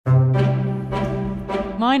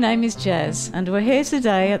My name is Jezz and we're here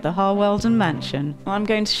today at the Harwelden Mansion. I'm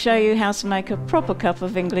going to show you how to make a proper cup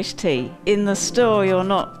of English tea. In the store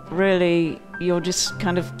you're just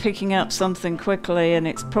kind of picking up something quickly and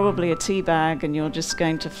it's probably a tea bag and you're just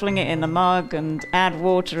going to fling it in a mug and add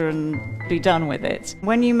water and be done with it.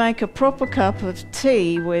 When you make a proper cup of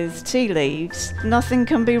tea with tea leaves, nothing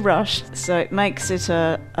can be rushed, so it makes it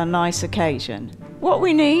a nice occasion. What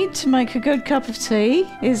we need to make a good cup of tea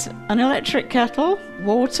is an electric kettle,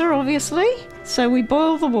 water obviously, so we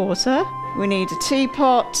boil the water. We need a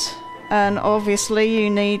teapot, and obviously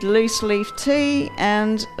you need loose leaf tea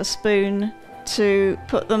and a spoon to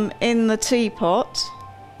put them in the teapot.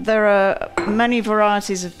 There are many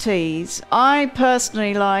varieties of teas. I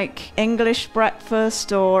personally like English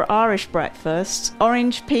breakfast or Irish breakfast.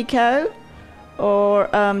 Orange pekoe or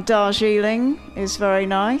Darjeeling is very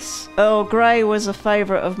nice. Earl Grey was a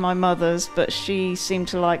favourite of my mother's, but she seemed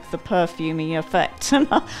to like the perfumey effect, and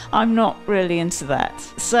I'm not really into that.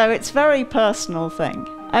 So it's a very personal thing.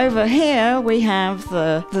 Over here we have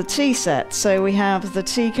the tea set. So we have the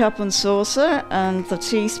teacup and saucer and the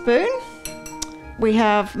teaspoon. We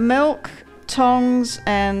have milk, tongs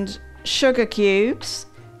and sugar cubes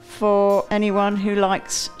for anyone who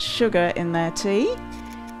likes sugar in their tea.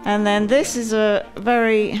 And then this is a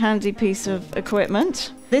very handy piece of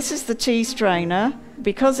equipment. This is the tea strainer.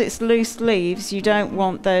 Because it's loose leaves, you don't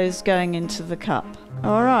want those going into the cup.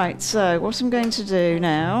 Alright, so what I'm going to do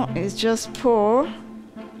now is just pour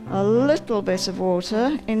a little bit of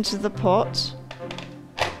water into the pot.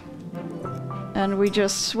 And we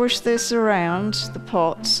just swish this around the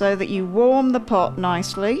pot so that you warm the pot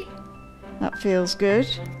nicely. That feels good.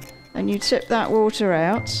 And you tip that water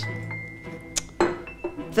out.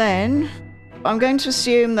 Then, I'm going to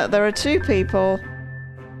assume that there are two people.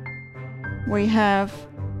 We have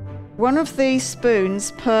one of these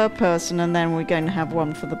spoons per person, and then we're going to have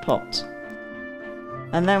one for the pot.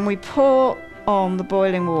 And then we pour on the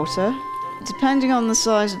boiling water. Depending on the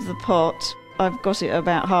size of the pot, I've got it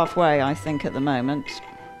about halfway, I think, at the moment.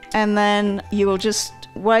 And then you will just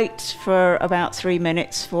wait for about 3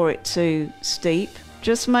 minutes for it to steep.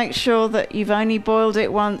 Just make sure that you've only boiled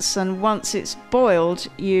it once, and once it's boiled,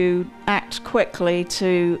 you act quickly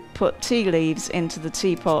to put tea leaves into the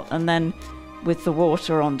teapot and then with the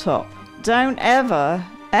water on top. Don't ever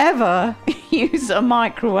use a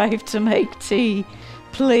microwave to make tea,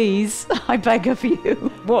 please. I beg of you.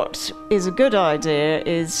 What is a good idea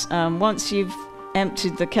is once you've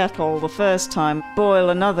emptied the kettle the first time, boil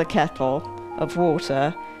another kettle of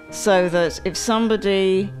water so that if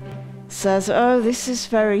somebody says, oh, this is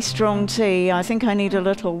very strong tea, I think I need a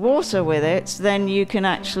little water with it, then you can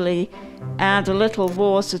actually add a little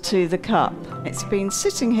water to the cup. It's been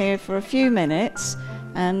sitting here for a few minutes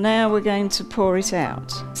and now we're going to pour it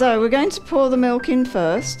out. So we're going to pour the milk in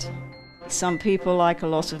first. Some people like a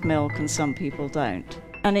lot of milk and some people don't.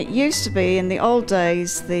 And it used to be, in the old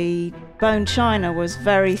days, the bone china was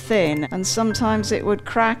very thin and sometimes it would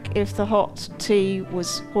crack if the hot tea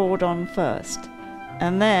was poured on first.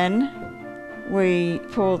 And then we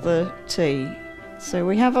pour the tea. So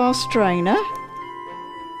we have our strainer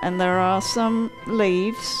and there are some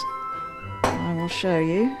leaves, I will show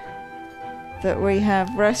you, that we have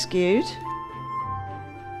rescued.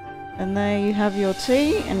 And there you have your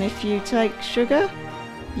tea, and if you take sugar,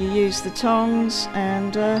 you use the tongs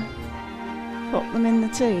and pop them in the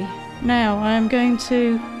tea. Now I am going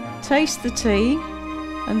to taste the tea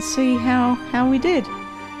and see how we did.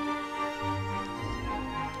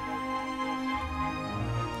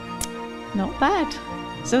 Not bad.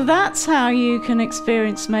 So that's how you can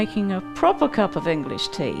experience making a proper cup of English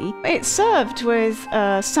tea. It's served with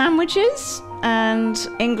sandwiches and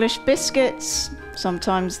English biscuits.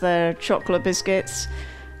 Sometimes they're chocolate biscuits,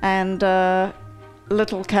 and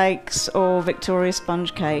little cakes or Victoria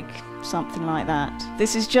sponge cake, something like that.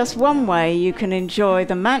 This is just one way you can enjoy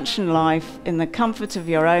the mansion life in the comfort of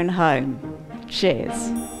your own home.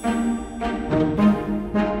 Cheers.